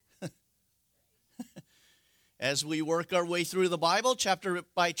as we work our way through the Bible, chapter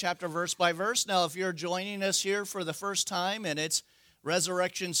by chapter, verse by verse. Now, if you're joining us here for the first time and it's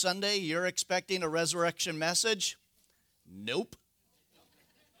Resurrection Sunday, you're expecting a resurrection message? Nope.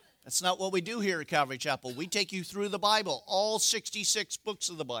 That's not what we do here at Calvary Chapel. We take you through the Bible, all 66 books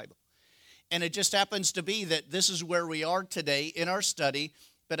of the Bible. And it just happens to be that this is where we are today in our study.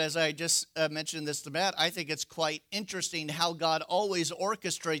 But as I just mentioned this to Matt, I think it's quite interesting how God always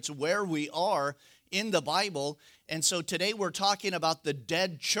orchestrates where we are in the Bible. And so today we're talking about the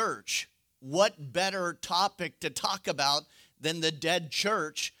dead church. What better topic to talk about than the dead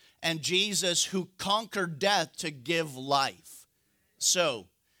church and Jesus who conquered death to give life? So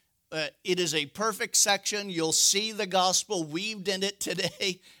it is a perfect section. You'll see the gospel weaved in it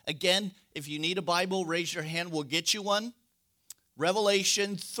today. Again, if you need a Bible, raise your hand. We'll get you one.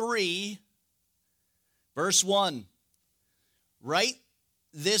 Revelation 3, verse 1. Write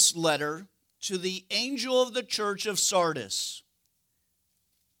this letter to the angel of the church of Sardis.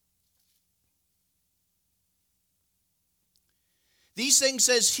 These things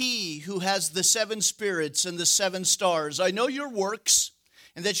says he who has the 7 spirits and the 7 stars. I know your works,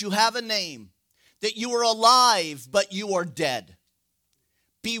 and that you have a name, that you are alive, but you are dead.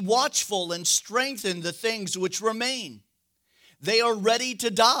 Be watchful and strengthen the things which remain. They are ready to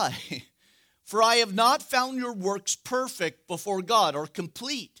die. For I have not found your works perfect before God, or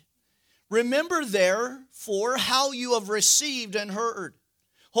complete. Remember therefore how you have received and heard.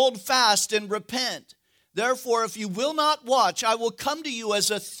 Hold fast and repent. Therefore, if you will not watch, I will come to you as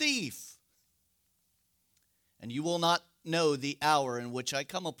a thief, and you will not know the hour in which I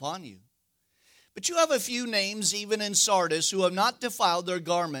come upon you. But you have a few names, even in Sardis, who have not defiled their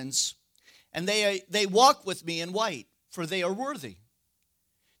garments, and they walk with me in white, for they are worthy.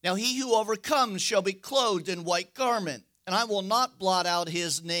 Now he who overcomes shall be clothed in white garment, and I will not blot out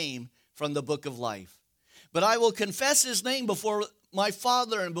his name from the book of life. But I will confess his name before my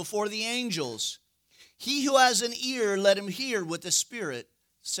Father and before the angels. He who has an ear, let him hear what the Spirit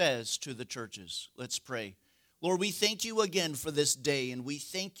says to the churches. Let's pray. Lord, we thank you again for this day, and we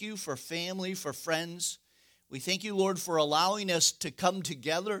thank you for family, for friends. We thank you, Lord, for allowing us to come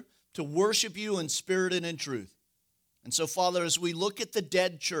together to worship you in spirit and in truth. And so, Father, as we look at the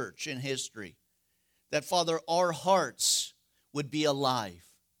dead church in history, that, Father, our hearts would be alive.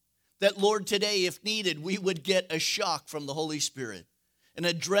 That, Lord, today, if needed, we would get a shock from the Holy Spirit, an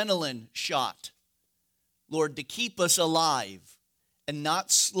adrenaline shot, Lord, to keep us alive and not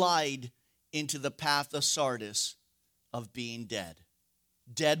slide into the path of Sardis of being dead.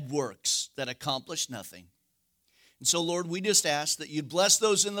 Dead works that accomplish nothing. And so, Lord, we just ask that you'd bless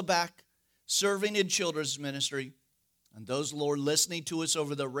those in the back serving in children's ministry, and those, Lord, listening to us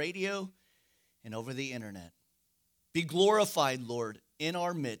over the radio and over the internet. Be glorified, Lord, in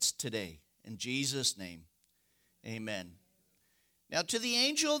our midst today. In Jesus' name, amen. Now, to the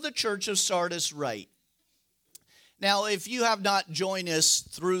angel of the church of Sardis write. Now, if you have not joined us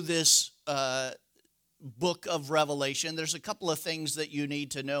through this book of Revelation, there's a couple of things that you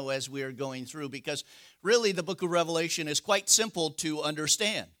need to know as we are going through, because really the book of Revelation is quite simple to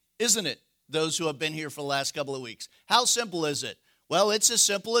understand, isn't it? Those who have been here for the last couple of weeks. How simple is it? Well, it's as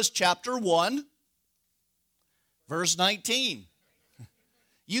simple as chapter 1, verse 19.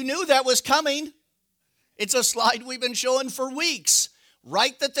 You knew that was coming. It's a slide we've been showing for weeks.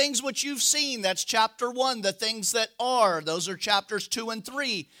 Write the things which you've seen. That's chapter 1. The things that are. Those are chapters 2 and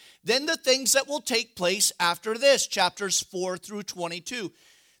 3. Then the things that will take place after this. Chapters 4 through 22.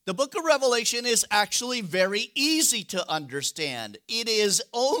 The book of Revelation is actually very easy to understand. It is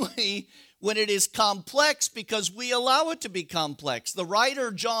only when it is complex because we allow it to be complex. The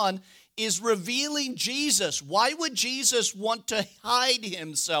writer, John, is revealing Jesus. Why would Jesus want to hide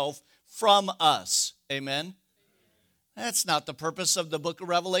himself from us? Amen? That's not the purpose of the book of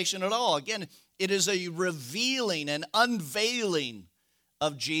Revelation at all. Again, it is a revealing and unveiling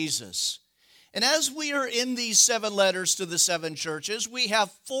of Jesus. And as we are in these 7 letters to the 7 churches, we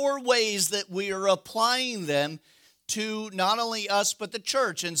have 4 ways that we are applying them to not only us but the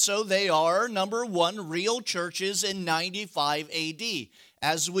church. And so they are, number 1, real churches in 95 AD.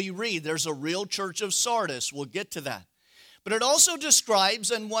 As we read, there's a real church of Sardis. We'll get to that. But it also describes,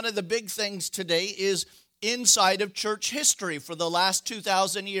 and one of the big things today is inside of church history for the last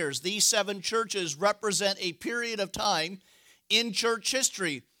 2,000 years. These 7 churches represent a period of time in church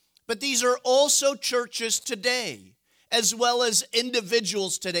history. But these are also churches today, as well as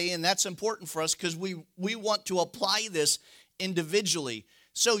individuals today. And that's important for us because we want to apply this individually.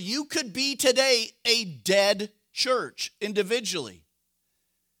 So you could be today a dead church individually.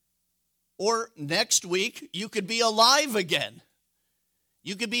 Or next week, you could be alive again.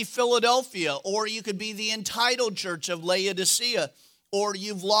 You could be Philadelphia, or you could be the entitled church of Laodicea, or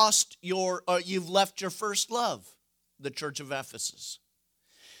you've left your first love, the church of Ephesus.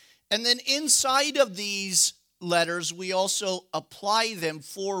 And then inside of these letters, we also apply them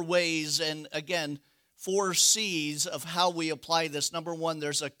 4 ways, and again, 4 C's of how we apply this. Number 1,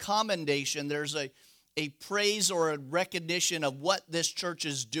 there's a commendation, there's a praise or a recognition of what this church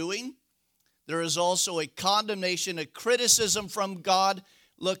is doing. There is also a condemnation, a criticism from God.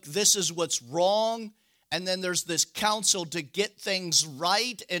 Look, this is what's wrong. And then there's this counsel to get things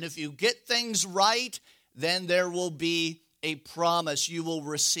right. And if you get things right, then there will be a promise. You will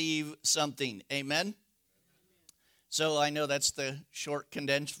receive something. Amen? So I know that's the short,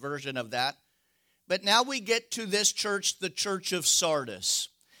 condensed version of that. But now we get to this church, the church of Sardis.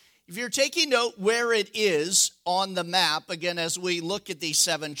 If you're taking note where it is on the map, again, as we look at these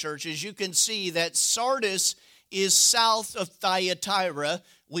 7 churches, you can see that Sardis is south of Thyatira.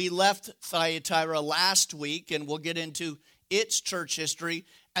 We left Thyatira last week, and we'll get into its church history.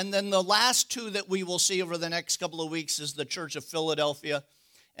 And then the last 2 that we will see over the next couple of weeks is the church of Philadelphia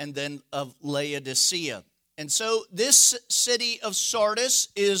and then of Laodicea. And so this city of Sardis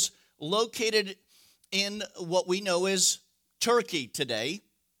is located in what we know as Turkey today.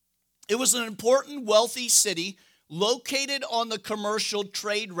 It was an important, wealthy city located on the commercial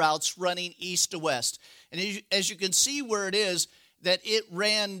trade routes running east to west. And as you can see where it is, that it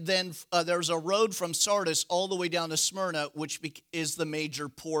ran then, there's a road from Sardis all the way down to Smyrna, which is the major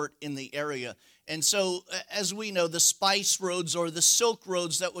port in the area. And so, as we know, the spice roads or the silk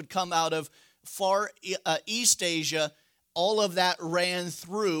roads that would come out of far East Asia, all of that ran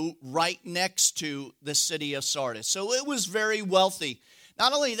through right next to the city of Sardis. So it was very wealthy.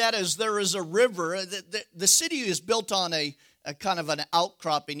 Not only that, as there is a river, the city is built on a kind of an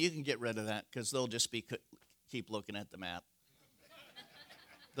outcropping. You can get rid of that because they'll just keep looking at the map.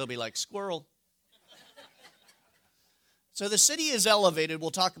 They'll be like, squirrel. So the city is elevated.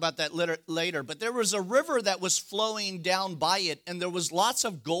 We'll talk about that later. But there was a river that was flowing down by it, and there was lots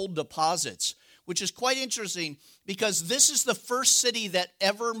of gold deposits, which is quite interesting because this is the first city that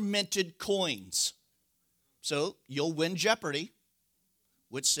ever minted coins. So you'll win Jeopardy.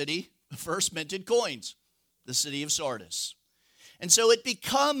 Which city first minted coins? The city of Sardis. And so it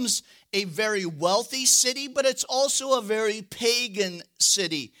becomes a very wealthy city, but it's also a very pagan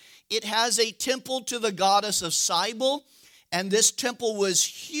city. It has a temple to the goddess of Cybele, and this temple was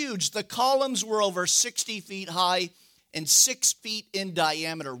huge. The columns were over 60 feet high and 6 feet in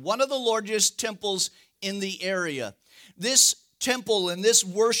diameter. One of the largest temples in the area. This temple and this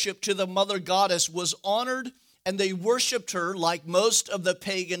worship to the mother goddess was honored, and they worshiped her like most of the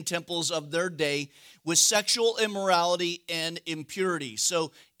pagan temples of their day with sexual immorality and impurity.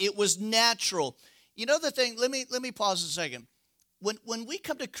 So it was natural. You know the thing, let me pause a second. When we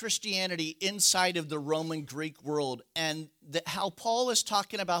come to Christianity inside of the Roman Greek world and how Paul is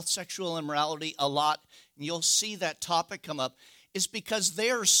talking about sexual immorality a lot, and you'll see that topic come up, is because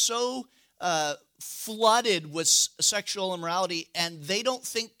they are so flooded with sexual immorality and they don't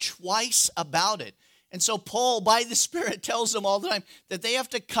think twice about it. And so Paul, by the Spirit, tells them all the time that they have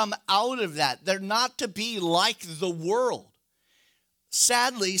to come out of that. They're not to be like the world.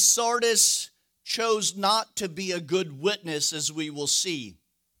 Sadly, Sardis chose not to be a good witness, as we will see.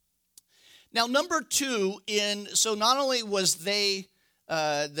 Now, number 2, so not only was they,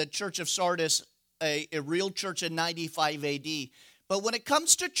 the church of Sardis, a real church in 95 AD, but when it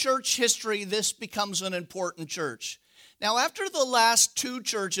comes to church history, this becomes an important church. Now, after the last 2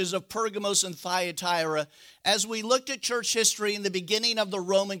 churches of Pergamos and Thyatira, as we looked at church history in the beginning of the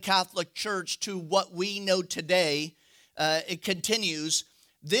Roman Catholic Church to what we know today, it continues.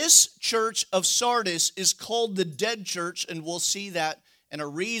 This church of Sardis is called the dead church, and we'll see that and a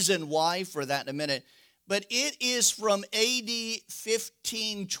reason why for that in a minute. But it is from AD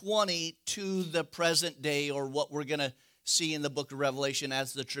 1520 to the present day, or what we're going to see in the book of Revelation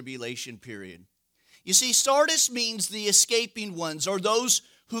as the tribulation period. You see, Sardis means the escaping ones, or those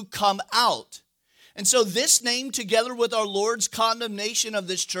who come out. And so this name, together with our Lord's condemnation of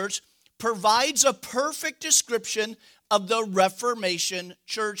this church, provides a perfect description of the Reformation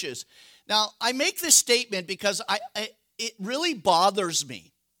churches. Now, I make this statement because it really bothers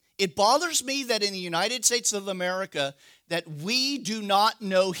me. It bothers me that in the United States of America, that we do not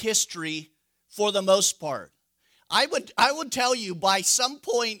know history for the most part. I would tell you by some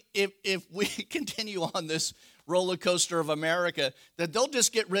point, if we continue on this roller coaster of America, that they'll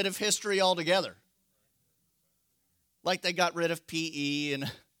just get rid of history altogether. Like they got rid of PE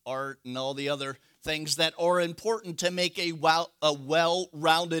and art and all the other things that are important to make a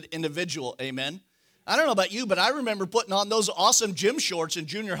well-rounded individual. Amen? I don't know about you, but I remember putting on those awesome gym shorts in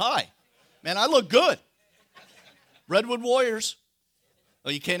junior high. Man, I look good. Redwood Warriors.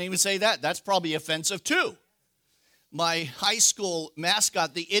 Well, you can't even say that. That's probably offensive too. My high school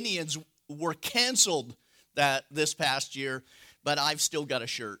mascot, the Indians, were canceled this past year, but I've still got a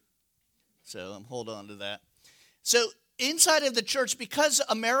shirt. So I'm holding on to that. So inside of the church, because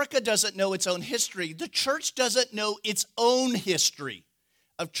America doesn't know its own history, the church doesn't know its own history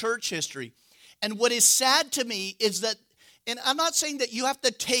of church history. And what is sad to me is that, and I'm not saying that you have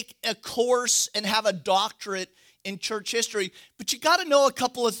to take a course and have a doctorate in church history, but you got to know a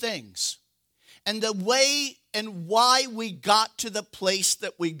couple of things. And the way and why we got to the place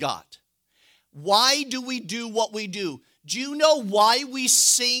that we got. Why do we do what we do? Do you know why we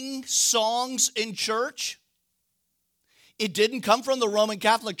sing songs in church? It didn't come from the Roman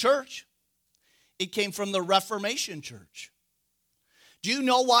Catholic Church. It came from the Reformation Church. Do you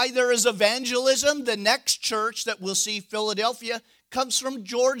know why there is evangelism? The next church that we'll see, Philadelphia, comes from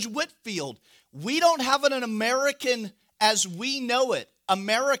George Whitefield. We don't have an American as we know it,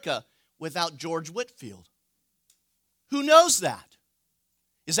 America, without George Whitefield. Who knows that?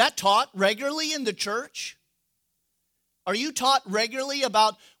 Is that taught regularly in the church? Are you taught regularly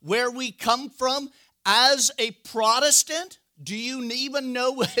about where we come from as a Protestant? Do you even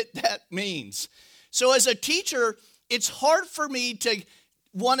know what that means? So as a teacher, it's hard for me to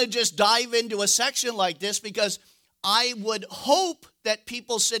want to just dive into a section like this because I would hope that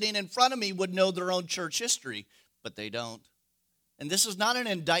people sitting in front of me would know their own church history, but they don't. And this is not an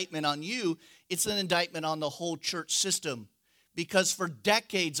indictment on you, it's an indictment on the whole church system. Because for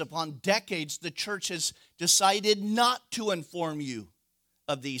decades upon decades, the church has decided not to inform you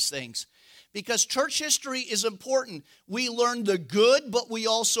of these things. Because church history is important. We learn the good, but we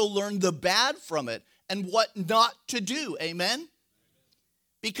also learn the bad from it and what not to do. Amen?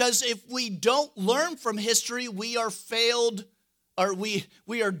 Because if we don't learn from history, we are failed, or we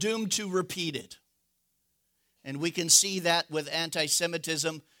are doomed to repeat it. And we can see that with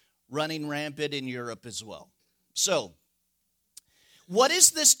anti-Semitism running rampant in Europe as well. So, what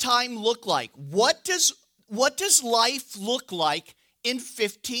does this time look like? What does life look like in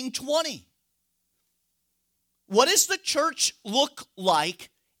 1520? What does the church look like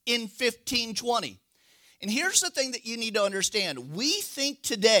in 1520? And here's the thing that you need to understand. We think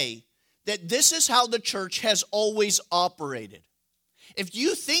today that this is how the church has always operated. If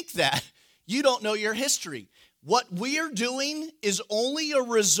you think that, you don't know your history. What we are doing is only a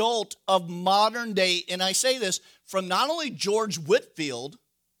result of modern day, and I say this from not only George Whitefield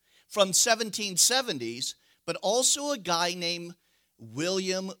from 1770s, but also a guy named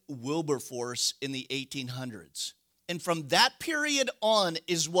William Wilberforce in the 1800s. And from that period on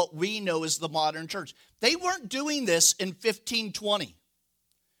is what we know as the modern church. They weren't doing this in 1520.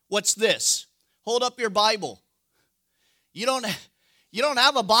 What's this? Hold up your Bible. You don't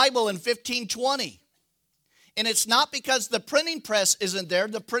have a Bible in 1520. And it's not because the printing press isn't there.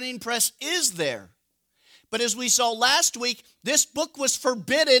 The printing press is there. But as we saw last week, this book was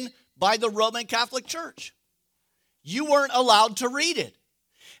forbidden by the Roman Catholic Church. You weren't allowed to read it.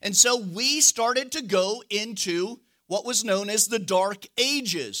 And so we started to go into what was known as the Dark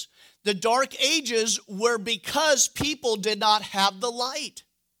Ages. The Dark Ages were because people did not have the light.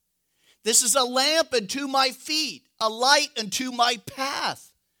 This is a lamp unto my feet, a light unto my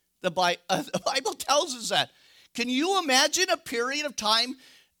path. The Bible tells us that. Can you imagine a period of time,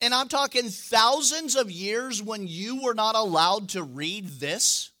 and I'm talking thousands of years, when you were not allowed to read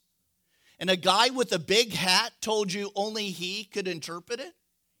this? And a guy with a big hat told you only he could interpret it?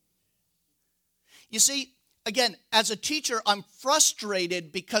 You see, again, as a teacher, I'm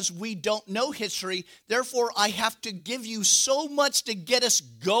frustrated because we don't know history. Therefore, I have to give you so much to get us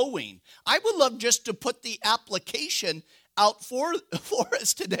going. I would love just to put the application out for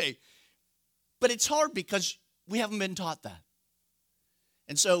us today. But it's hard because we haven't been taught that.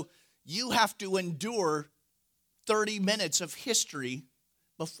 And so you have to endure 30 minutes of history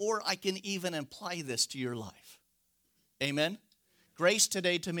before I can even apply this to your life. Amen? Grace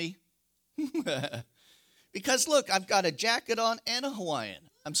today to me. Because look, I've got a jacket on and a Hawaiian.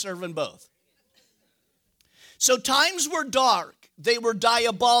 I'm serving both. So times were dark. They were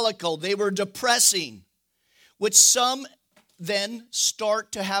diabolical. They were depressing. Which some then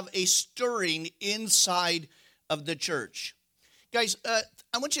start to have a stirring inside of the church. Guys,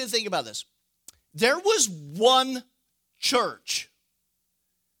 I want you to think about this. There was one church.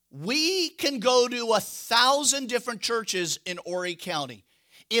 We can go to 1,000 different churches in Horry County.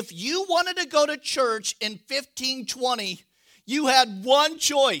 If you wanted to go to church in 1520, you had one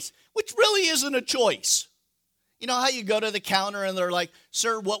choice, which really isn't a choice. You know how you go to the counter and they're like,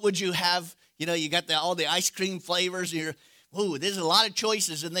 "Sir, what would you have? You know, you got all the ice cream flavors, and you're, ooh, there's a lot of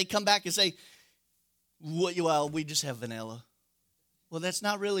choices. And they come back and say, well, we just have vanilla. Well, that's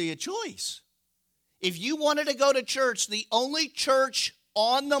not really a choice. If you wanted to go to church, the only church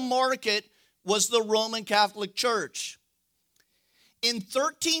on the market was the Roman Catholic Church. In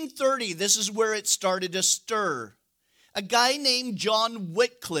 1330, this is where it started to stir. A guy named John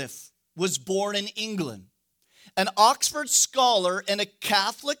Wycliffe was born in England. An Oxford scholar and a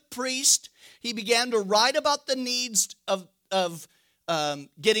Catholic priest, he began to write about the needs of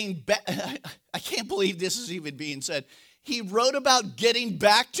getting back. I can't believe this is even being said. He wrote about getting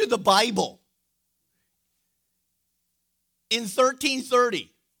back to the Bible in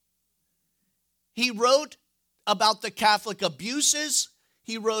 1330. He wrote about the Catholic abuses.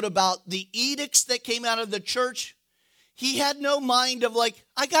 He wrote about the edicts that came out of the church. He had no mind of like,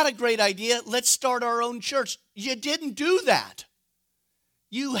 I got a great idea. Let's start our own church. You didn't do that.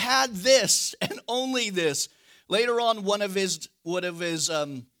 You had this and only this. Later on, one of his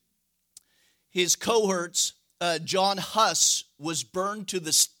cohorts, John Huss, was burned to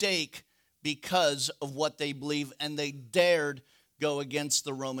the stake because of what they believe, and they dared go against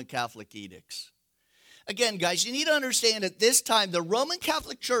the Roman Catholic edicts. Again, guys, you need to understand at this time, the Roman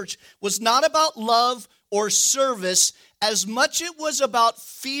Catholic Church was not about love or service as much it was about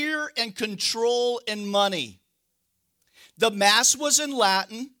fear and control and money. The Mass was in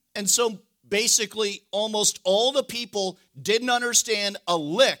Latin, and so basically almost all the people didn't understand a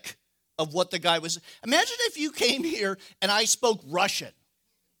lick of what the guy was. Imagine if you came here and I spoke Russian.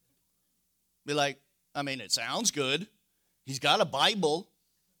 Be like, I mean, it sounds good. He's got a Bible.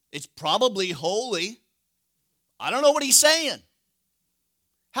 It's probably holy. I don't know what he's saying.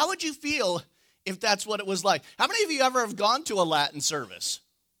 How would you feel if that's what it was like? How many of you ever have gone to a Latin service?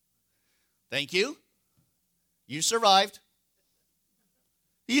 Thank you. You survived.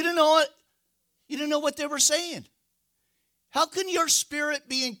 You didn't know it. You didn't know what they were saying. How can your spirit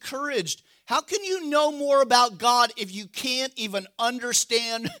be encouraged? How can you know more about God if you can't even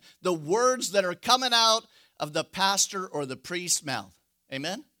understand the words that are coming out of the pastor or the priest's mouth?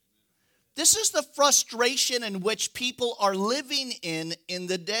 Amen? This is the frustration in which people are living in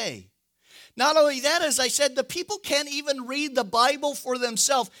the day. Not only that, as I said, the people can't even read the Bible for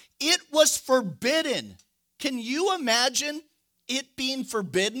themselves. It was forbidden. Can you imagine it being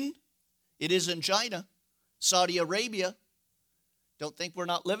forbidden? It is in China, Saudi Arabia. Don't think we're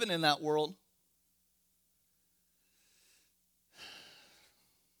not living in that world.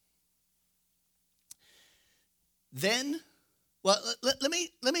 Then, well,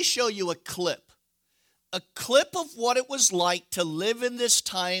 let me show you a clip of what it was like to live in this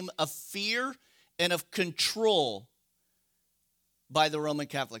time of fear and of control by the Roman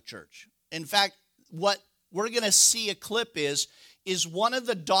Catholic Church. In fact, what we're going to see a clip is one of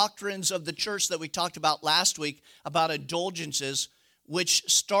the doctrines of the church that we talked about last week about indulgences, which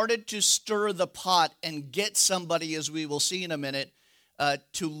started to stir the pot and get somebody, as we will see in a minute,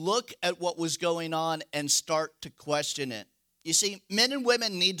 to look at what was going on and start to question it. You see, men and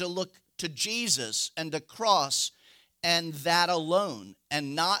women need to look to Jesus and the cross and that alone,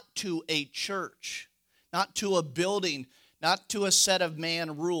 and not to a church, not to a building, not to a set of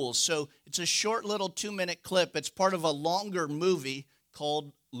man rules. So it's a short little 2-minute clip. It's part of a longer movie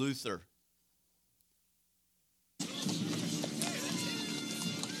called Luther.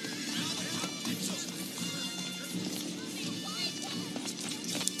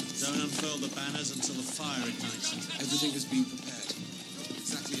 Don't unfurl the banners until the fire ignites. Everything has been prepared,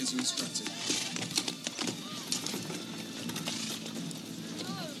 exactly as you instructed.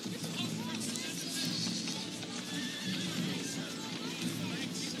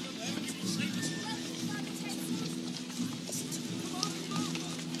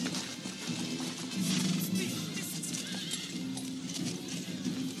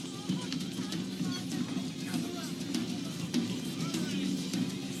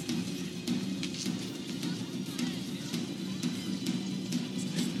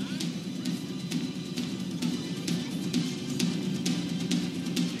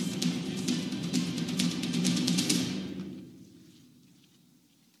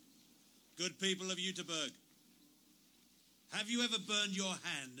 Good people of Jüterbog, have you ever burned your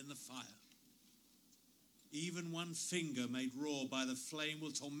hand in the fire? Even one finger made raw by the flame will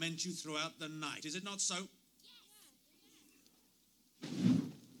torment you throughout the night. Is it not so?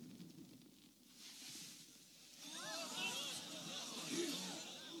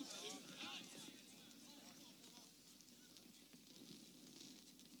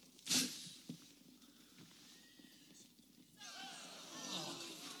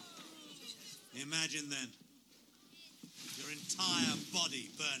 Imagine then your entire body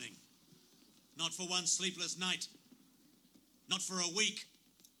burning. Not for one sleepless night. Not for a week.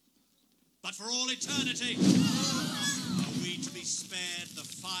 But for all eternity. Are we to be spared the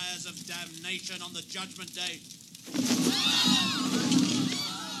fires of damnation on the judgment day?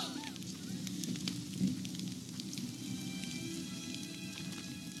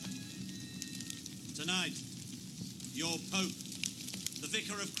 Tonight, your Pope, the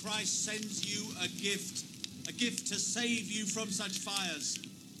Vicar of Christ, sends you a gift to save you from such fires.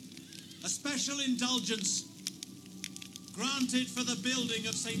 A special indulgence granted for the building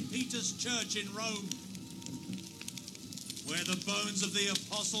of St. Peter's Church in Rome, where the bones of the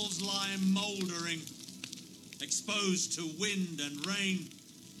apostles lie mouldering, exposed to wind and rain,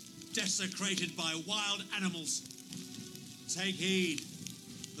 desecrated by wild animals. Take heed,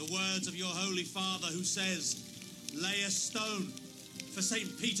 the words of your Holy Father, who says, lay a stone for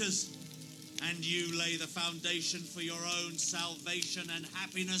St. Peter's, and you lay the foundation for your own salvation and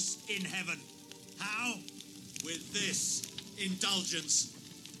happiness in heaven. How? With this indulgence.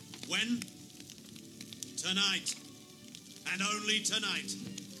 When? Tonight, and only tonight.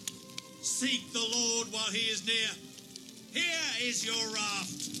 Seek the Lord while he is near. Here is your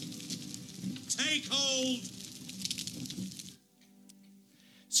raft. Take hold.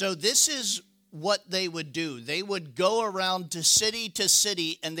 So this is what they would do. They would go around to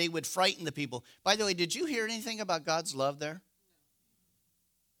city, and they would frighten the people. By the way, did you hear anything about God's love there?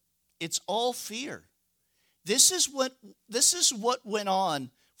 It's all fear. This is what went on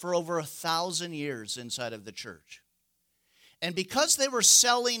for over 1,000 years inside of the church. And because they were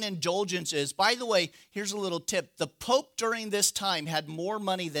selling indulgences, by the way, here's a little tip. The Pope during this time had more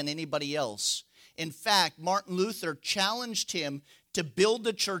money than anybody else. In fact, Martin Luther challenged him to build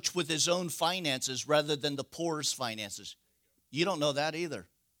the church with his own finances rather than the poor's finances. You don't know that either,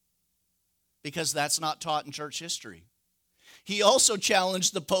 because that's not taught in church history. He also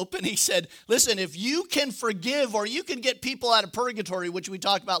challenged the Pope, and he said, listen, if you can forgive or you can get people out of purgatory, which we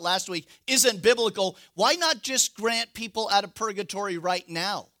talked about last week, isn't biblical, why not just grant people out of purgatory right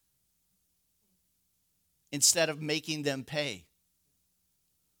now instead of making them pay?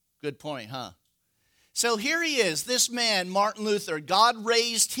 Good point, huh? So here he is, this man, Martin Luther. God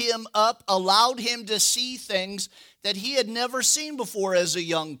raised him up, allowed him to see things that he had never seen before as a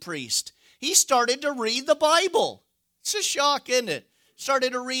young priest. He started to read the Bible. It's a shock, isn't it?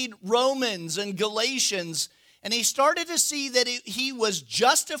 Started to read Romans and Galatians, and he started to see that he was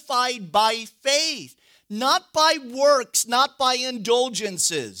justified by faith, not by works, not by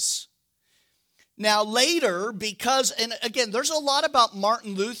indulgences. Now later, because, and again, there's a lot about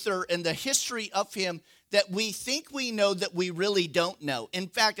Martin Luther and the history of him that we think we know that we really don't know. In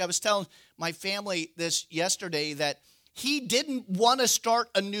fact, I was telling my family this yesterday that he didn't want to start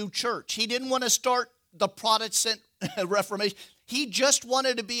a new church. He didn't want to start the Protestant Reformation. He just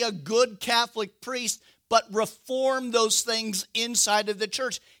wanted to be a good Catholic priest, but reform those things inside of the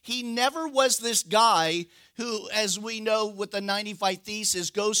church. He never was this guy who, as we know with the 95 Theses,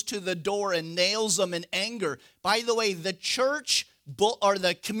 goes to the door and nails them in anger. By the way, the church, or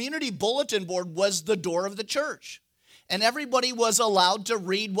the community bulletin board, was the door of the church. And everybody was allowed to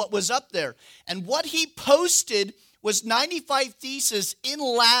read what was up there. And what he posted was 95 Theses in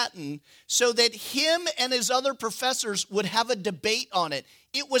Latin so that him and his other professors would have a debate on it.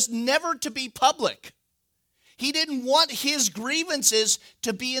 It was never to be public. He didn't want his grievances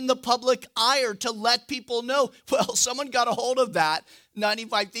to be in the public eye or to let people know. Well, someone got a hold of that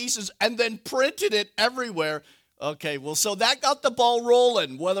 95 Theses and then printed it everywhere. Okay, well, so that got the ball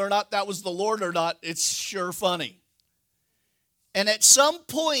rolling. Whether or not that was the Lord or not, it's sure funny. And at some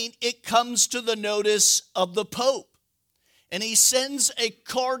point, it comes to the notice of the Pope. And he sends a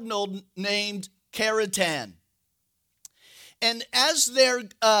cardinal named Cajetan. And as they're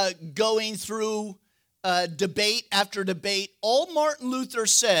going through debate after debate, all Martin Luther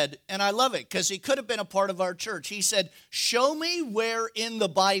said, and I love it because he could have been a part of our church, he said, show me where in the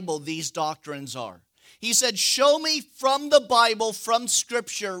Bible these doctrines are. He said, show me from the Bible, from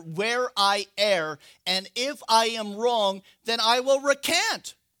Scripture, where I err, and if I am wrong, then I will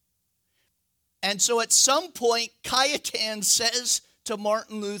recant. And so at some point, Cajetan says to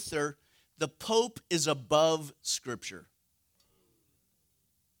Martin Luther, the Pope is above Scripture.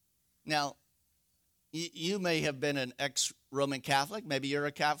 Now, you may have been an ex-Roman Catholic. Maybe you're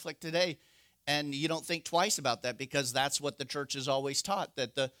a Catholic today, and you don't think twice about that because that's what the church has always taught,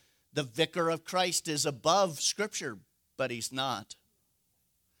 that the vicar of Christ is above Scripture, but he's not.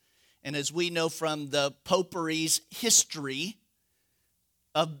 And as we know from the popery's history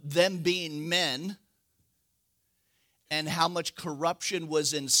of them being men and how much corruption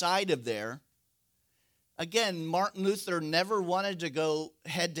was inside of there, Again, Martin Luther never wanted to go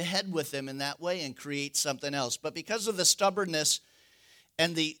head-to-head with them in that way and create something else. But because of the stubbornness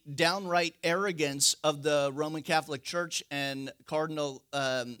and the downright arrogance of the Roman Catholic Church and Cardinal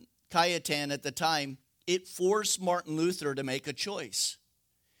Cajetan at the time, it forced Martin Luther to make a choice.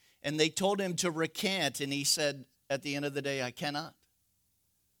 And they told him to recant, and he said, at the end of the day, I cannot.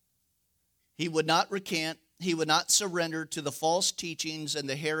 He would not recant. He would not surrender to the false teachings and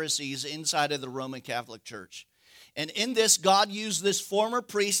the heresies inside of the Roman Catholic Church. And in this, God used this former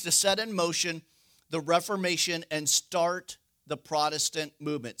priest to set in motion the Reformation and start the Protestant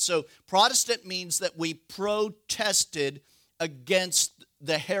movement. So Protestant means that we protested against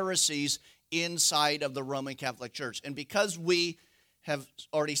the heresies inside of the Roman Catholic Church. And because we have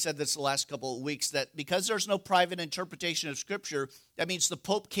already said this the last couple of weeks, that because there's no private interpretation of Scripture, that means the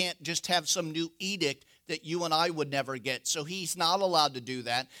Pope can't just have some new edict that you and I would never get. So he's not allowed to do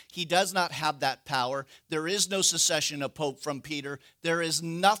that. He does not have that power. There is no secession of Pope from Peter. There is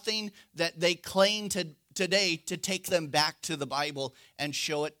nothing that they claim today to take them back to the Bible and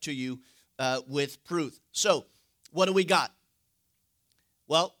show it to you with proof. So what do we got?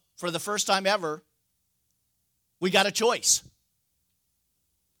 Well, for the first time ever, we got a choice.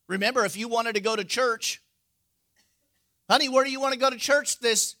 Remember, if you wanted to go to church, honey, where do you want to go to church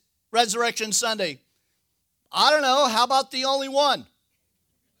this Resurrection Sunday? I don't know. How about the only one?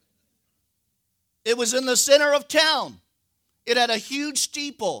 It was in the center of town. It had a huge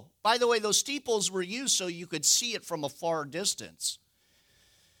steeple. By the way, those steeples were used so you could see it from a far distance.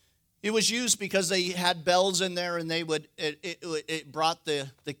 It was used because they had bells in there, and it brought the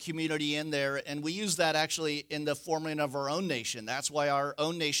community in there. And we use that actually in the forming of our own nation. That's why our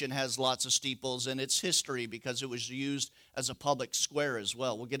own nation has lots of steeples in its history, because it was used as a public square as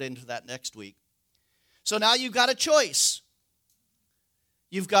well. We'll get into that next week. So now you've got a choice.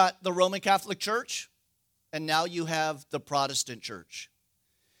 You've got the Roman Catholic Church, and now you have the Protestant Church.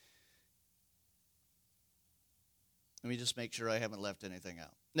 Let me just make sure I haven't left anything out.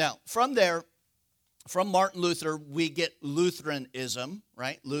 Now, from there, from Martin Luther, we get Lutheranism,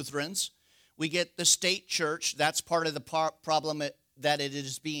 right? Lutherans. We get the state church. That's part of the problem that it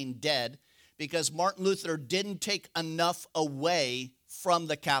is being dead, because Martin Luther didn't take enough away from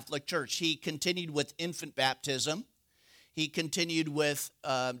the Catholic Church. He continued with infant baptism. He continued with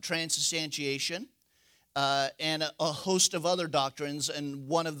transubstantiation and a host of other doctrines. And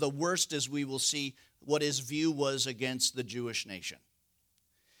one of the worst, as we will see, what his view was against the Jewish nation.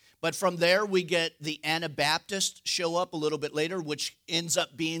 But from there, we get the Anabaptists show up a little bit later, which ends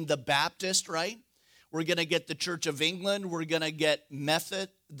up being the Baptist, right? We're going to get the Church of England. We're going to get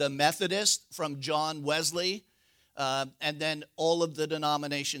the Methodist from John Wesley, and then all of the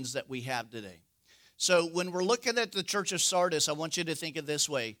denominations that we have today. So when we're looking at the Church of Sardis, I want you to think of it this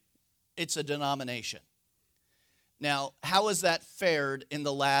way. It's a denomination. Now, how has that fared in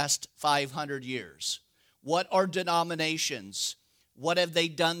the last 500 years? What are denominations? What have they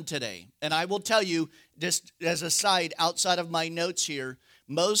done today? And I will tell you, just as a side, outside of my notes here,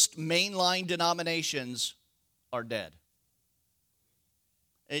 most mainline denominations are dead.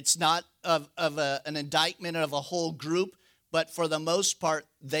 It's not an indictment of a whole group, but for the most part,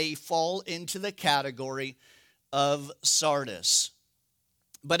 they fall into the category of Sardis.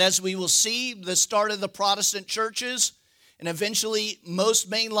 But as we will see, the start of the Protestant churches, and eventually most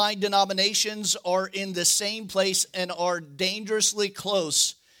mainline denominations are in the same place and are dangerously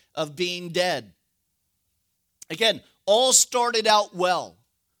close of being dead. Again, all started out well.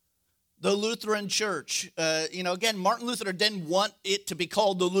 The Lutheran Church, again, Martin Luther didn't want it to be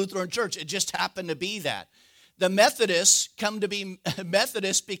called the Lutheran Church. It just happened to be that. The Methodists come to be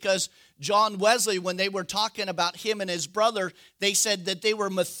Methodist because John Wesley, when they were talking about him and his brother, they said that they were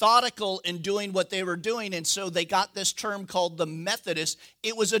methodical in doing what they were doing, and so they got this term called the Methodist.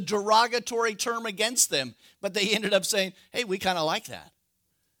 It was a derogatory term against them, but they ended up saying, hey, we kind of like that.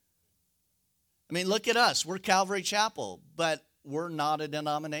 I mean, look at us. We're Calvary Chapel, but we're not a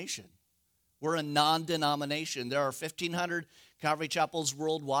denomination. We're a non-denomination. There are 1,500 Calvary Chapels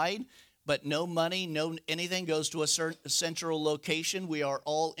worldwide, but no money, no anything goes to a central location. We are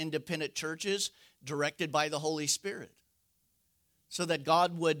all independent churches directed by the Holy Spirit, so that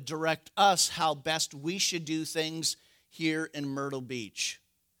God would direct us how best we should do things here in Myrtle Beach.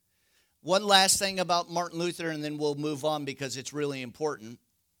 One last thing about Martin Luther, and then we'll move on because it's really important.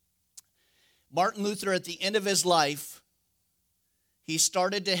 Martin Luther, at the end of his life, he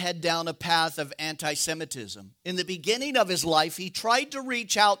started to head down a path of anti-Semitism. In the beginning of his life, he tried to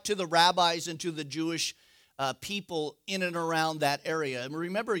reach out to the rabbis and to the Jewish people in and around that area. And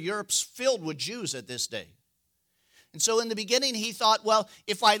remember, Europe's filled with Jews at this day. And so in the beginning, he thought, well,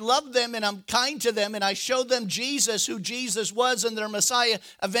 if I love them and I'm kind to them and I show them Jesus, who Jesus was and their Messiah,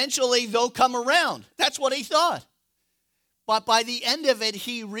 eventually they'll come around. That's what he thought. But by the end of it,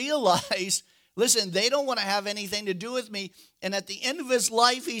 he realized, listen, they don't want to have anything to do with me. And at the end of his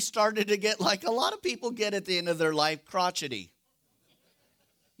life, he started to get like a lot of people get at the end of their life, crotchety.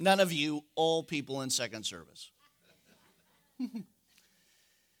 None of you, all people in second service.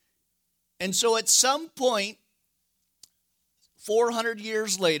 And so at some point, 400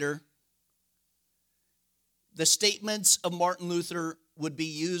 years later, the statements of Martin Luther would be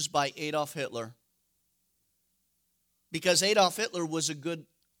used by Adolf Hitler, because Adolf Hitler was a good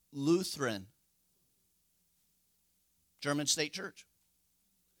Lutheran, German state church.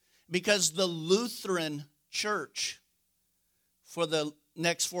 Because the Lutheran church for the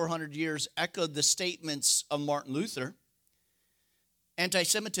next 400 years echoed the statements of Martin Luther,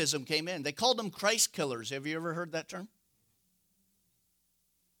 anti-Semitism came in. They called them Christ killers. Have you ever heard that term?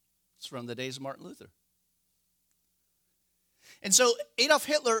 It's from the days of Martin Luther. And so Adolf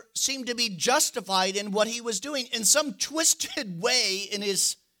Hitler seemed to be justified in what he was doing. In some twisted way in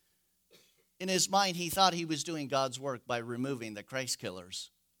his mind, he thought he was doing God's work by removing the Christ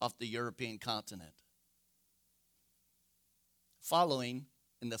killers off the European continent, following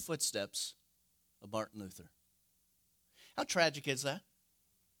in the footsteps of Martin Luther. How tragic is that?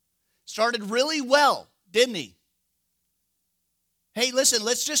 Started really well, didn't he? Hey, listen,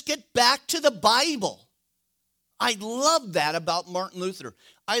 let's just get back to the Bible. I love that about Martin Luther.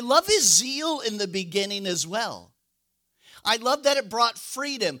 I love his zeal in the beginning as well. I love that it brought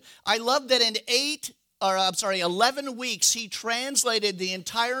freedom. I love that in 11 weeks, he translated the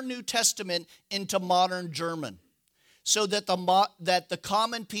entire New Testament into modern German so that the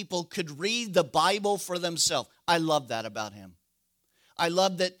common people could read the Bible for themselves. I love that about him. I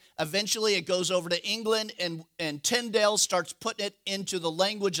love that eventually it goes over to England and Tyndale starts putting it into the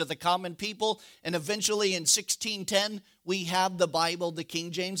language of the common people. And eventually in 1610, we have the Bible, the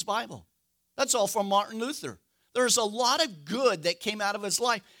King James Bible. That's all from Martin Luther. There's a lot of good that came out of his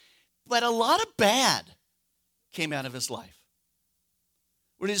life, but a lot of bad came out of his life.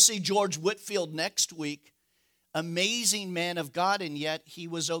 We're going to see George Whitefield next week. Amazing man of God, and yet he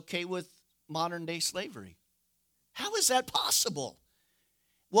was okay with modern day slavery. How is that possible?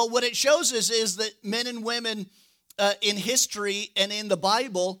 Well, what it shows us is that men and women in history and in the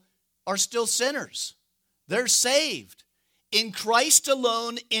Bible are still sinners. They're saved in Christ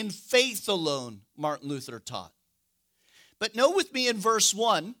alone, in faith alone, Martin Luther taught. But note with me in verse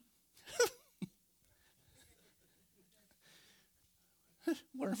 1.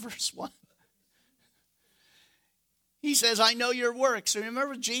 We're in verse 1. He says, I know your works. And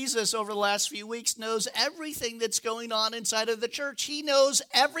remember, Jesus over the last few weeks knows everything that's going on inside of the church. He knows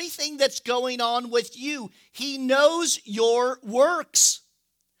everything that's going on with you. He knows your works.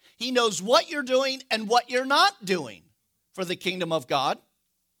 He knows what you're doing and what you're not doing for the kingdom of God.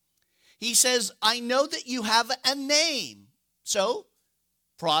 He says, I know that you have a name. So,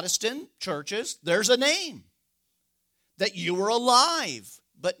 Protestant churches, there's a name. That you were alive.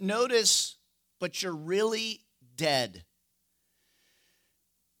 But notice, but you're really dead.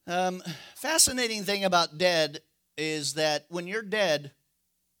 Fascinating thing about dead is that when you're dead,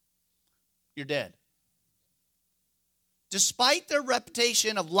 you're dead. Despite their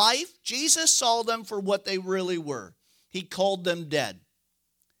reputation of life, Jesus saw them for what they really were. He called them dead.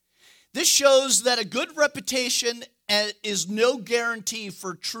 This shows that a good reputation is no guarantee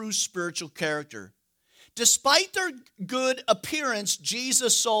for true spiritual character. Despite their good appearance,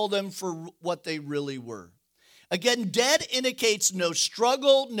 Jesus saw them for what they really were. Again, dead indicates no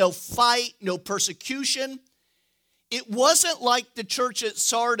struggle, no fight, no persecution. It wasn't like the church at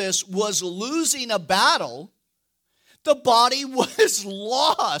Sardis was losing a battle. The body was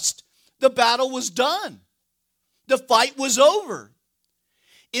lost. The battle was done. The fight was over.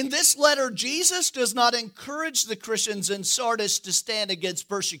 In this letter, Jesus does not encourage the Christians in Sardis to stand against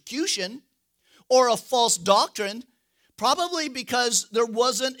persecution or a false doctrine, probably because there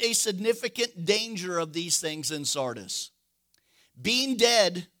wasn't a significant danger of these things in Sardis. Being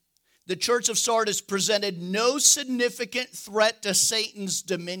dead, the church of Sardis presented no significant threat to Satan's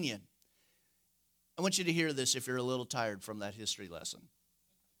dominion. I want you to hear this if you're a little tired from that history lesson.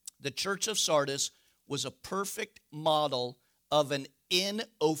 The church of Sardis was a perfect model of an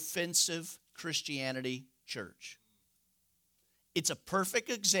inoffensive Christianity church. It's a perfect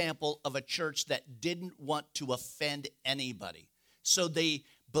example of a church that didn't want to offend anybody. So they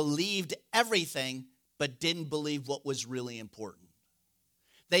believed everything, but didn't believe what was really important.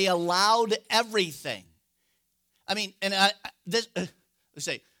 They allowed everything. I mean, and let's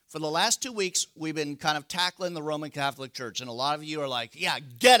say, For the last 2 weeks, we've been kind of tackling the Roman Catholic Church, and a lot of you are like, yeah,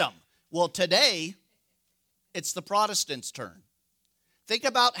 get them. Well, today, it's the Protestants' turn. Think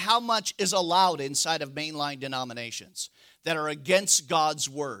about how much is allowed inside of mainline denominations that are against God's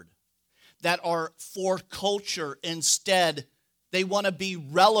word, that are for culture instead. They want to be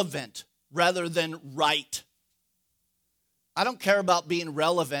relevant rather than right. I don't care about being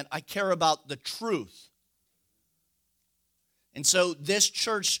relevant. I care about the truth. And so this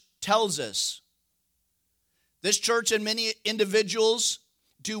church tells us, this church and many individuals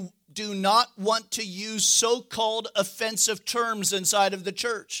do not want to use so-called offensive terms inside of the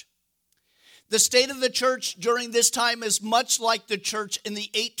church. The state of the church during this time is much like the church in the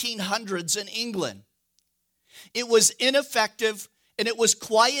 1800s in England. It was ineffective and it was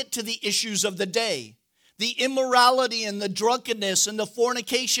quiet to the issues of the day. The immorality and the drunkenness and the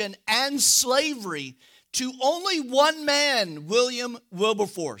fornication and slavery. To only one man, William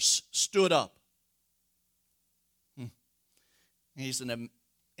Wilberforce, stood up. He's an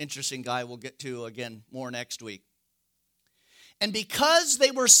interesting guy we'll get to again more next week. And because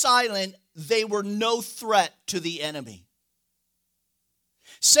they were silent, they were no threat to the enemy.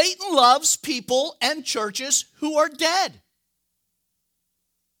 Satan loves people and churches who are dead.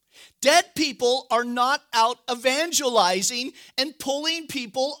 Dead people are not out evangelizing and pulling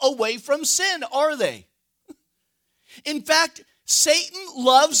people away from sin, are they? In fact, Satan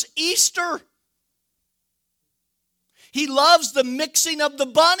loves Easter. He loves the mixing of the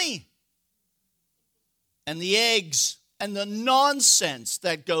bunny and the eggs and the nonsense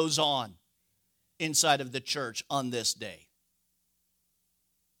that goes on inside of the church on this day.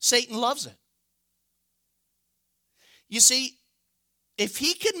 Satan loves it. You see, if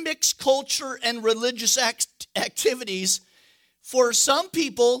he can mix culture and religious activities, for some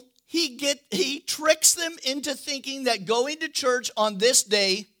people, he tricks them into thinking that going to church on this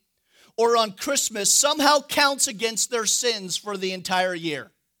day or on Christmas somehow counts against their sins for the entire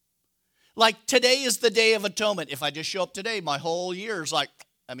year. Like today is the Day of Atonement. If I just show up today, my whole year is like,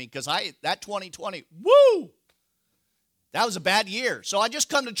 because that 2020, woo, that was a bad year. So I just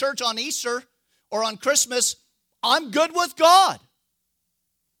come to church on Easter or on Christmas, I'm good with God.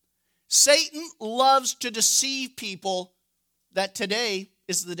 Satan loves to deceive people that today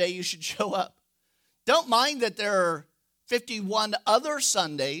is the day you should show up. Don't mind that there are 51 other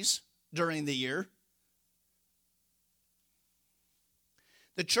Sundays during the year.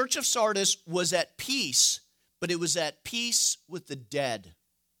 The church of Sardis was at peace, but it was at peace with the dead.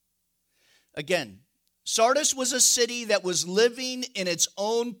 Again, Sardis was a city that was living in its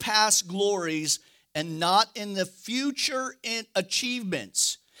own past glories and not in the future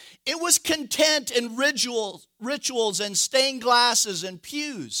achievements. It was content in rituals and stained glasses and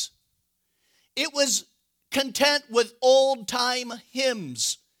pews. It was content with old-time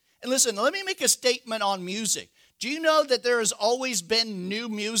hymns. And listen, let me make a statement on music. Do you know that there has always been new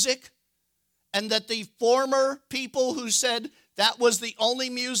music? And that the former people who said that was the only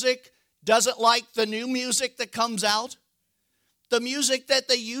music doesn't like the new music that comes out? The music that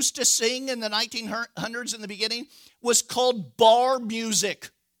they used to sing in the 1900s in the beginning was called bar music.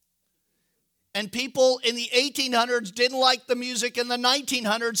 And people in the 1800s didn't like the music in the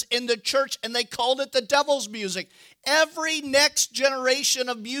 1900s in the church, and they called it the devil's music. Every next generation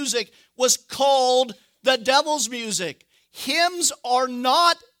of music was called the devil's music. Hymns are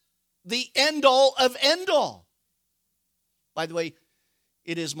not the end-all of end-all. By the way,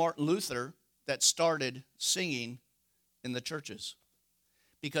 it is Martin Luther that started singing in the churches.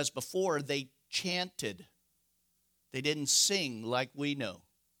 Because before they chanted. They didn't sing like we know.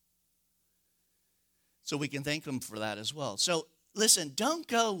 So we can thank him for that as well. So listen, don't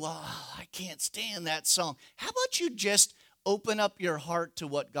go, well, I can't stand that song. How about you just open up your heart to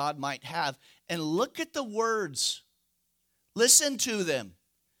what God might have and look at the words. Listen to them.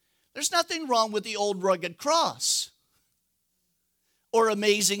 There's nothing wrong with the old rugged cross or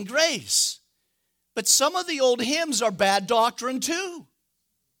Amazing Grace. But some of the old hymns are bad doctrine too.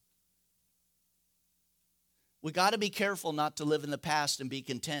 We got to be careful not to live in the past and be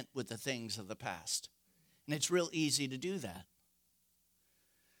content with the things of the past. And it's real easy to do that.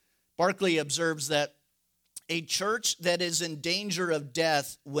 Barclay observes that a church that is in danger of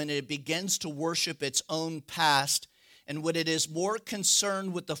death when it begins to worship its own past and when it is more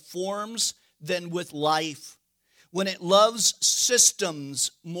concerned with the forms than with life, when it loves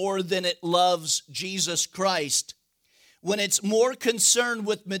systems more than it loves Jesus Christ, when it's more concerned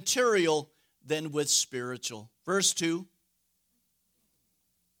with material than with spiritual. Verse 2.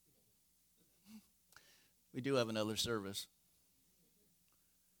 We do have another service.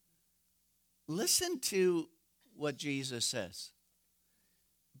 Listen to what Jesus says.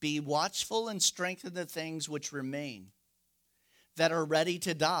 Be watchful and strengthen the things which remain, that are ready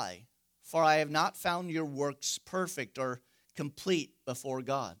to die, for I have not found your works perfect or complete before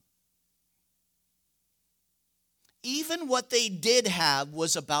God. Even what they did have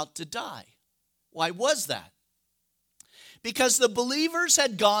was about to die. Why was that? Because the believers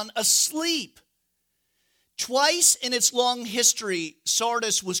had gone asleep. Twice in its long history,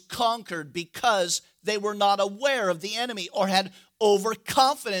 Sardis was conquered because they were not aware of the enemy or had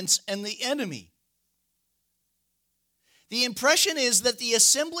overconfidence in the enemy. The impression is that the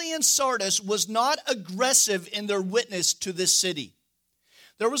assembly in Sardis was not aggressive in their witness to this city.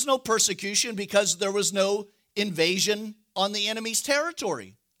 There was no persecution because there was no invasion on the enemy's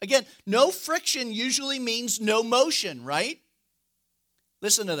territory. Again, no friction usually means no motion, right?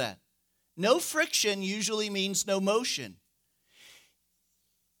 Listen to that. No friction usually means no motion.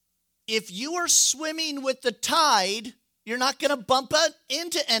 If you are swimming with the tide, you're not going to bump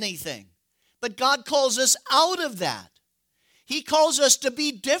into anything. But God calls us out of that. He calls us to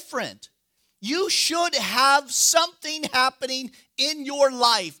be different. You should have something happening in your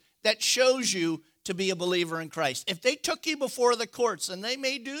life that shows you to be a believer in Christ. If they took you before the courts, and they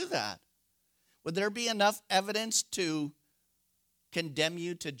may do that, would there be enough evidence to condemn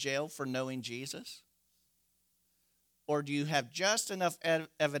you to jail for knowing Jesus? Or do you have just enough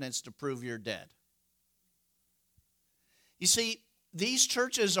evidence to prove you're dead? You see, these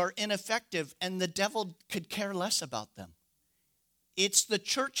churches are ineffective, and the devil could care less about them. It's the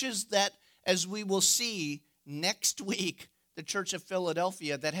churches that, as we will see next week, the Church of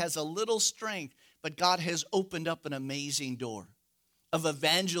Philadelphia, that has a little strength, but God has opened up an amazing door of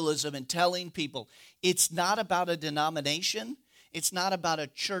evangelism and telling people it's not about a denomination. It's not about a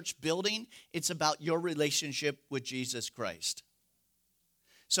church building. It's about your relationship with Jesus Christ.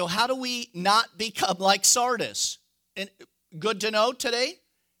 So how do we not become like Sardis? And good to know today.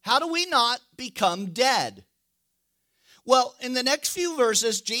 How do we not become dead? Well, in the next few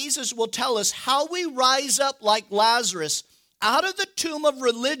verses, Jesus will tell us how we rise up like Lazarus out of the tomb of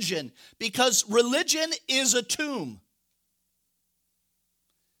religion, because religion is a tomb.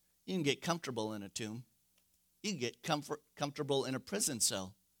 You can get comfortable in a tomb. You can get comfortable in a prison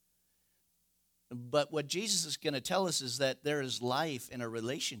cell. But what Jesus is going to tell us is that there is life in a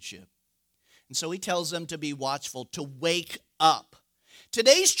relationship. And so he tells them to be watchful, to wake up.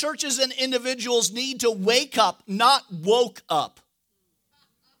 Today's churches and individuals need to wake up, not woke up.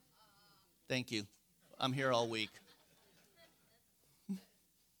 Thank you. I'm here all week.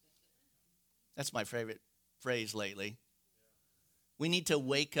 That's my favorite phrase lately. We need to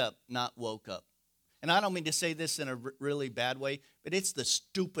wake up, not woke up. And I don't mean to say this in a really bad way, but it's the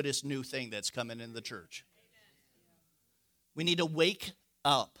stupidest new thing that's coming in the church. We need to wake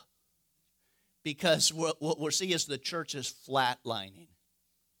up, because what we're seeing is the church is flatlining.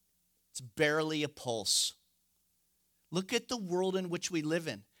 It's barely a pulse. Look at the world in which we live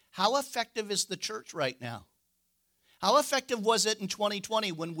in. How effective is the church right now? How effective was it in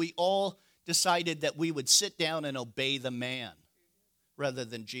 2020 when we all decided that we would sit down and obey the man rather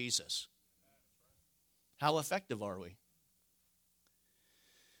than Jesus? How effective are we?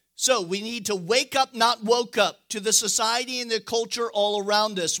 So we need to wake up, not woke up, to the society and the culture all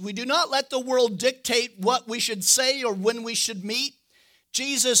around us. We do not let the world dictate what we should say or when we should meet.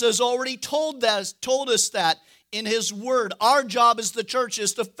 Jesus has already told us that in his word. Our job as the church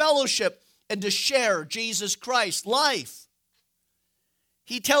is to fellowship and to share Jesus Christ's life.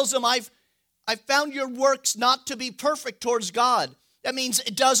 He tells them, I've found your works not to be perfect towards God. That means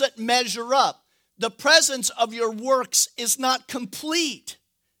it doesn't measure up. The presence of your works is not complete.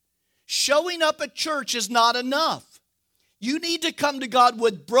 Showing up at church is not enough. You need to come to God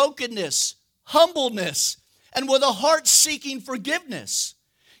with brokenness, humbleness, and with a heart seeking forgiveness.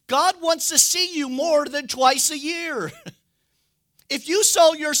 God wants to see you more than twice a year. If you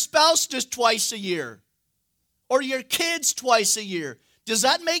saw your spouse just twice a year, or your kids twice a year, does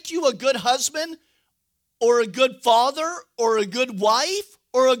that make you a good husband, or a good father, or a good wife,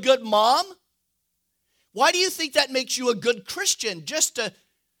 or a good mom? Why do you think that makes you a good Christian?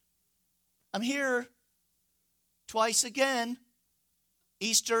 I'm here twice again.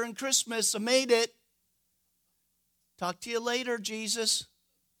 Easter and Christmas, I made it. Talk to you later, Jesus.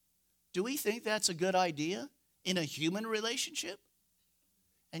 Do we think that's a good idea in a human relationship?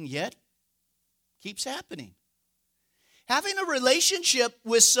 And yet, keeps happening. Having a relationship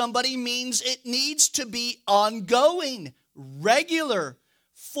with somebody means it needs to be ongoing, regular,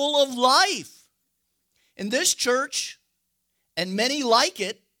 full of life. In this church, and many like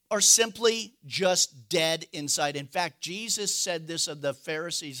it, are simply just dead inside. In fact, Jesus said this of the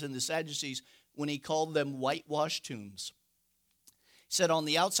Pharisees and the Sadducees when he called them whitewashed tombs. He said, on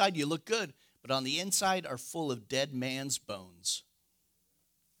the outside you look good, but on the inside are full of dead man's bones.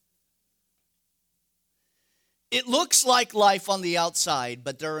 It looks like life on the outside,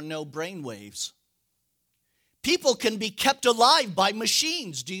 but there are no brain waves. People can be kept alive by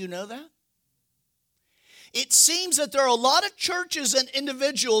machines. Do you know that? It seems that there are a lot of churches and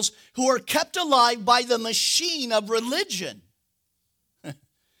individuals who are kept alive by the machine of religion.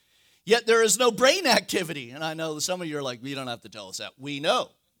 Yet there is no brain activity. And I know some of you are like, you don't have to tell us that. We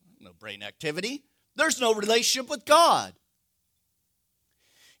know. No brain activity. There's no relationship with God.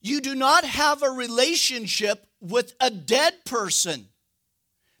 You do not have a relationship with a dead person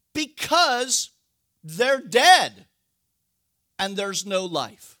because they're dead and there's no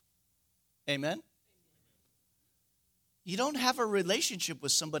life. Amen? You don't have a relationship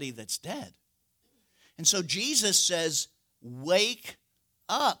with somebody that's dead. And so Jesus says, wake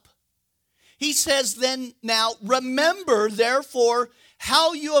up. He says then, now remember therefore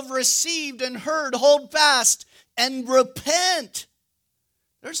how you have received and heard, hold fast and repent.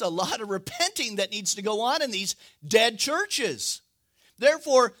 There's a lot of repenting that needs to go on in these dead churches.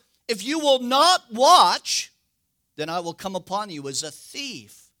 Therefore, if you will not watch, then I will come upon you as a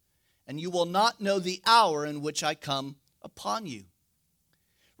thief, and you will not know the hour in which I come upon you.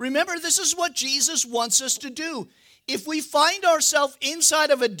 Remember, this is what Jesus wants us to do. If we find ourselves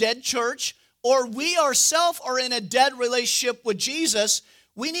inside of a dead church, or we ourselves are in a dead relationship with Jesus,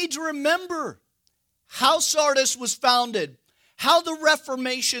 we need to remember how Sardis was founded, how the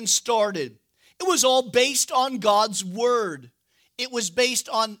Reformation started. It was all based on God's word. It was based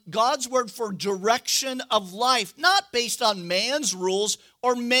on God's word for direction of life, not based on man's rules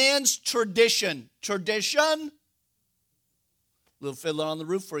or man's tradition. Tradition? Little Fiddler on the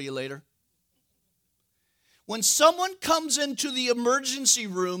Roof for you later. When someone comes into the emergency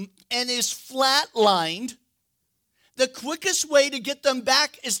room and is flatlined, the quickest way to get them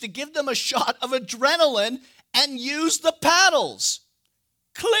back is to give them a shot of adrenaline and use the paddles.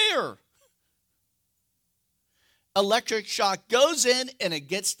 Clear. Electric shock goes in and it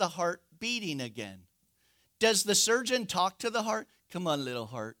gets the heart beating again. Does the surgeon talk to the heart? Come on, little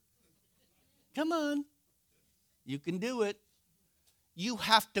heart. Come on. You can do it. You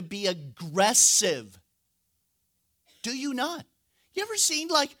have to be aggressive. Do you not? You ever seen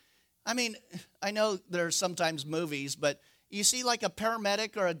I know there are sometimes movies, but you see like a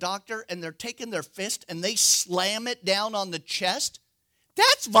paramedic or a doctor and they're taking their fist and they slam it down on the chest?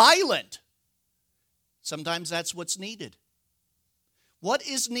 That's violent. Sometimes that's what's needed. What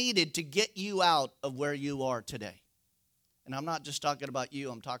is needed to get you out of where you are today? And I'm not just talking about you,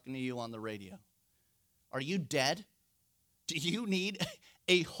 I'm talking to you on the radio. Are you dead? Do you need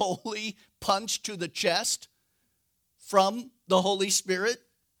a holy punch to the chest from the Holy Spirit?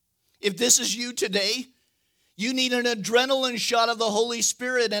 If this is you today, you need an adrenaline shot of the Holy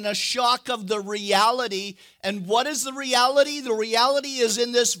Spirit and a shock of the reality. And what is the reality? The reality is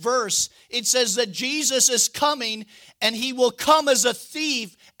in this verse. It says that Jesus is coming and he will come as a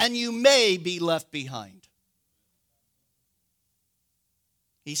thief and you may be left behind.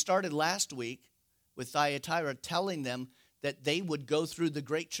 He started last week with Thyatira telling them that they would go through the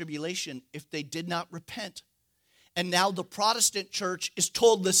great tribulation if they did not repent. And now the Protestant church is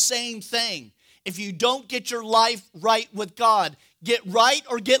told the same thing. If you don't get your life right with God, get right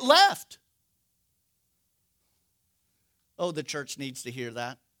or get left. Oh, the church needs to hear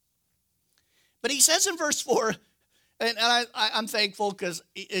that. But he says in verse 4, and I'm thankful because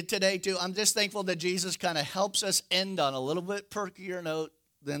today too, I'm just thankful that Jesus kind of helps us end on a little bit perkier note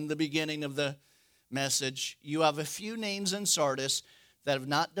than the beginning of the message. You have a few names in Sardis that have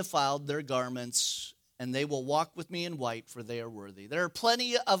not defiled their garments, and they will walk with me in white, for they are worthy. There are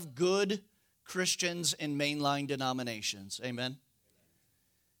plenty of good Christians in mainline denominations. Amen.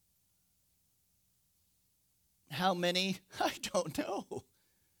 How many? I don't know.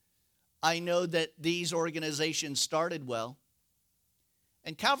 I know that these organizations started well.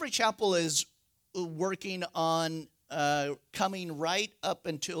 And Calvary Chapel is working on coming right up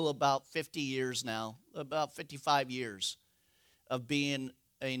until about 50 years now, about 55 years of being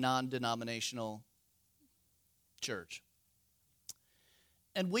a non-denominational church.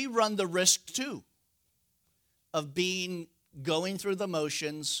 And we run the risk too of going through the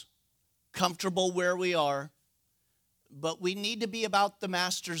motions, comfortable where we are, but we need to be about the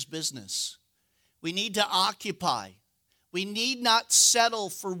master's business. We need to occupy. We need not settle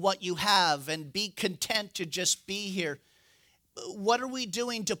for what you have and be content to just be here. What are we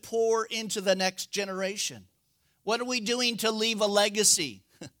doing to pour into the next generation? What are we doing to leave a legacy?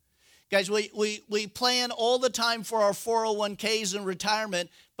 Guys, we plan all the time for our 401ks and retirement,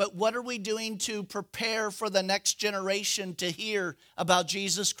 but what are we doing to prepare for the next generation to hear about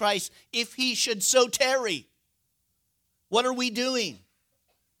Jesus Christ if he should so tarry? What are we doing?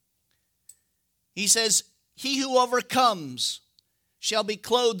 He says, he who overcomes shall be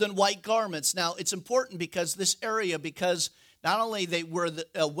clothed in white garments. Now, it's important because this area, because not only they were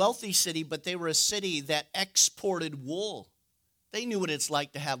a wealthy city, but they were a city that exported wool. They knew what it's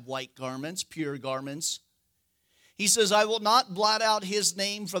like to have white garments, pure garments. He says, I will not blot out his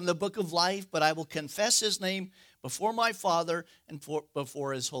name from the book of life, but I will confess his name before my Father and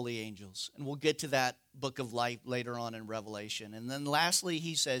before his holy angels. And we'll get to that book of life later on in Revelation. And then lastly,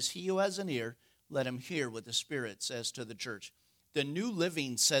 he says, he who has an ear, let him hear what the Spirit says to the church. The New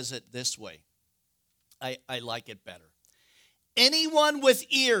Living says it this way. I like it better. Anyone with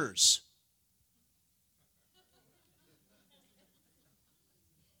ears.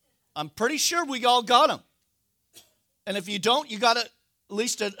 I'm pretty sure we all got them. And if you don't, you got at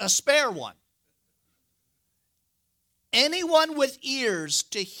least a spare one. Anyone with ears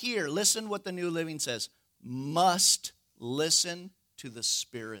to hear, listen what the New Living says, must listen to the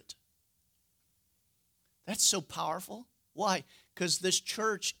Spirit. That's so powerful. Why? Because this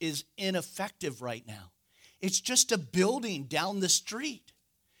church is ineffective right now. It's just a building down the street.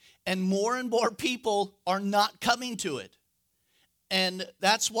 And more people are not coming to it. And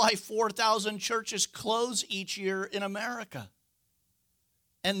that's why 4,000 churches close each year in America.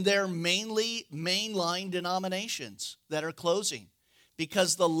 And they're mainly mainline denominations that are closing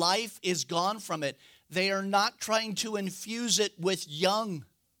because the life is gone from it. They are not trying to infuse it with young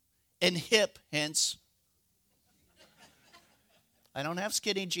and hip, hence. I don't have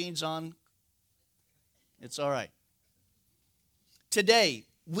skinny jeans on. It's all right. Today,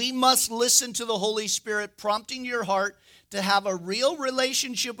 we must listen to the Holy Spirit prompting your heart to have a real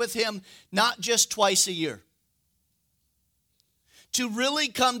relationship with him, not just twice a year. To really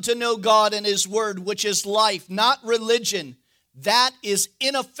come to know God and his word, which is life, not religion. That is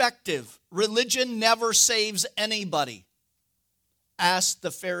ineffective. Religion never saves anybody. Ask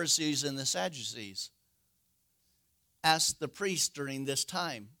the Pharisees and the Sadducees. Ask the priests during this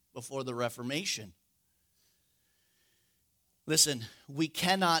time before the Reformation. Listen, we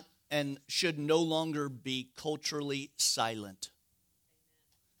cannot and should no longer be culturally silent.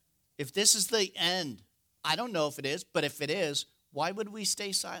 If this is the end, I don't know if it is, but if it is, why would we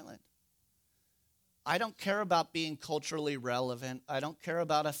stay silent? I don't care about being culturally relevant. I don't care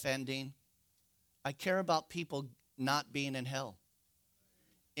about offending. I care about people not being in hell.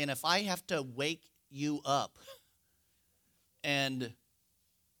 And if I have to wake you up and,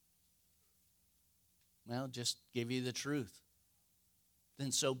 well, just give you the truth,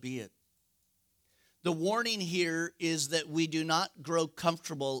 then so be it. The warning here is that we do not grow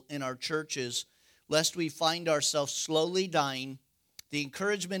comfortable in our churches lest we find ourselves slowly dying. The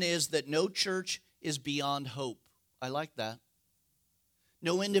encouragement is that no church is beyond hope. I like that.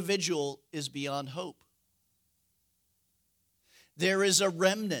 No individual is beyond hope. There is a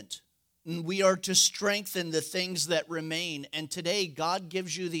remnant, and we are to strengthen the things that remain. And today, God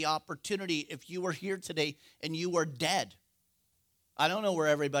gives you the opportunity, if you are here today and you are dead. I don't know where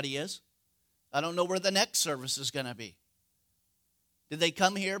everybody is. I don't know where the next service is going to be. Did they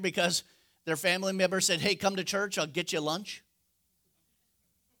come here because their family member said, hey, come to church, I'll get you lunch?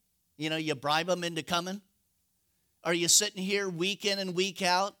 You know, you bribe them into coming? Are you sitting here week in and week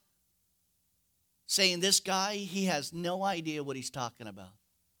out saying this guy, he has no idea what he's talking about?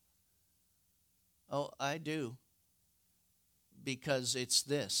 Oh, I do. Because it's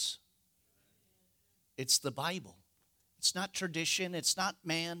this. It's the Bible. It's not tradition. It's not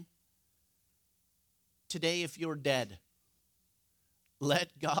man. Today, if you're dead,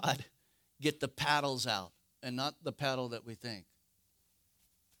 let God get the paddles out, and not the paddle that we think.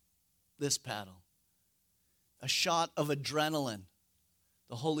 This paddle. A shot of adrenaline,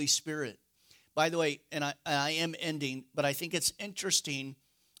 the Holy Spirit. By the way, and I am ending, but I think it's interesting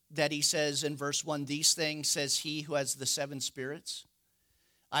that he says in verse 1, these things says he who has the 7 spirits.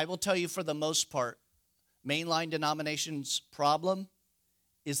 I will tell you for the most part, mainline denominations' problem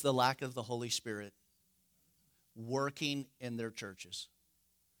is the lack of the Holy Spirit working in their churches.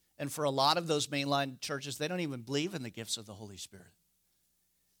 And for a lot of those mainline churches, they don't even believe in the gifts of the Holy Spirit.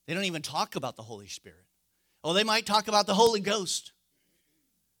 They don't even talk about the Holy Spirit. Oh, they might talk about the Holy Ghost,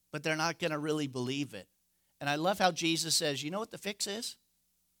 but they're not going to really believe it. And I love how Jesus says, you know what the fix is?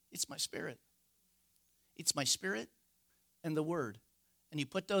 It's my Spirit. It's my Spirit and the Word. And you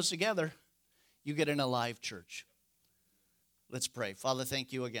put those together, you get an alive church. Let's pray. Father,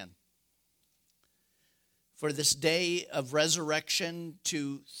 thank you again for this day of resurrection,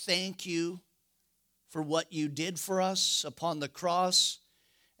 to thank you for what you did for us upon the cross,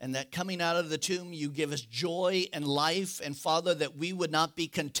 and that coming out of the tomb, you give us joy and life. And Father, that we would not be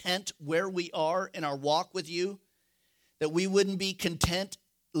content where we are in our walk with you, that we wouldn't be content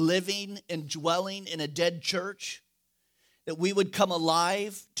living and dwelling in a dead church, that we would come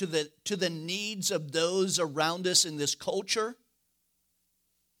alive to the needs of those around us in this culture,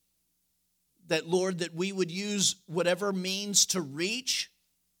 that, Lord, that we would use whatever means to reach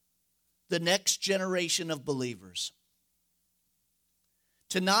the next generation of believers.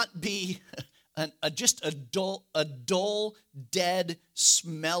 To not be just a dull, dead,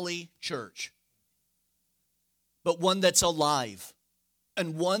 smelly church, but one that's alive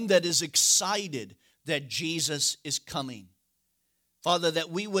and one that is excited that Jesus is coming. Father, that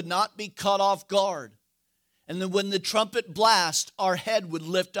we would not be caught off guard, and that when the trumpet blasts, our head would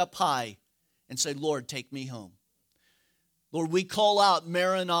lift up high and say, Lord, take me home. Lord, we call out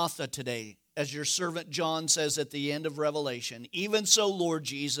Maranatha today, as your servant John says at the end of Revelation. Even so, Lord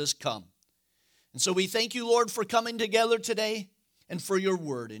Jesus, come. And so we thank you, Lord, for coming together today and for your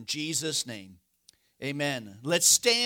word. In Jesus' name, amen. Let's stand.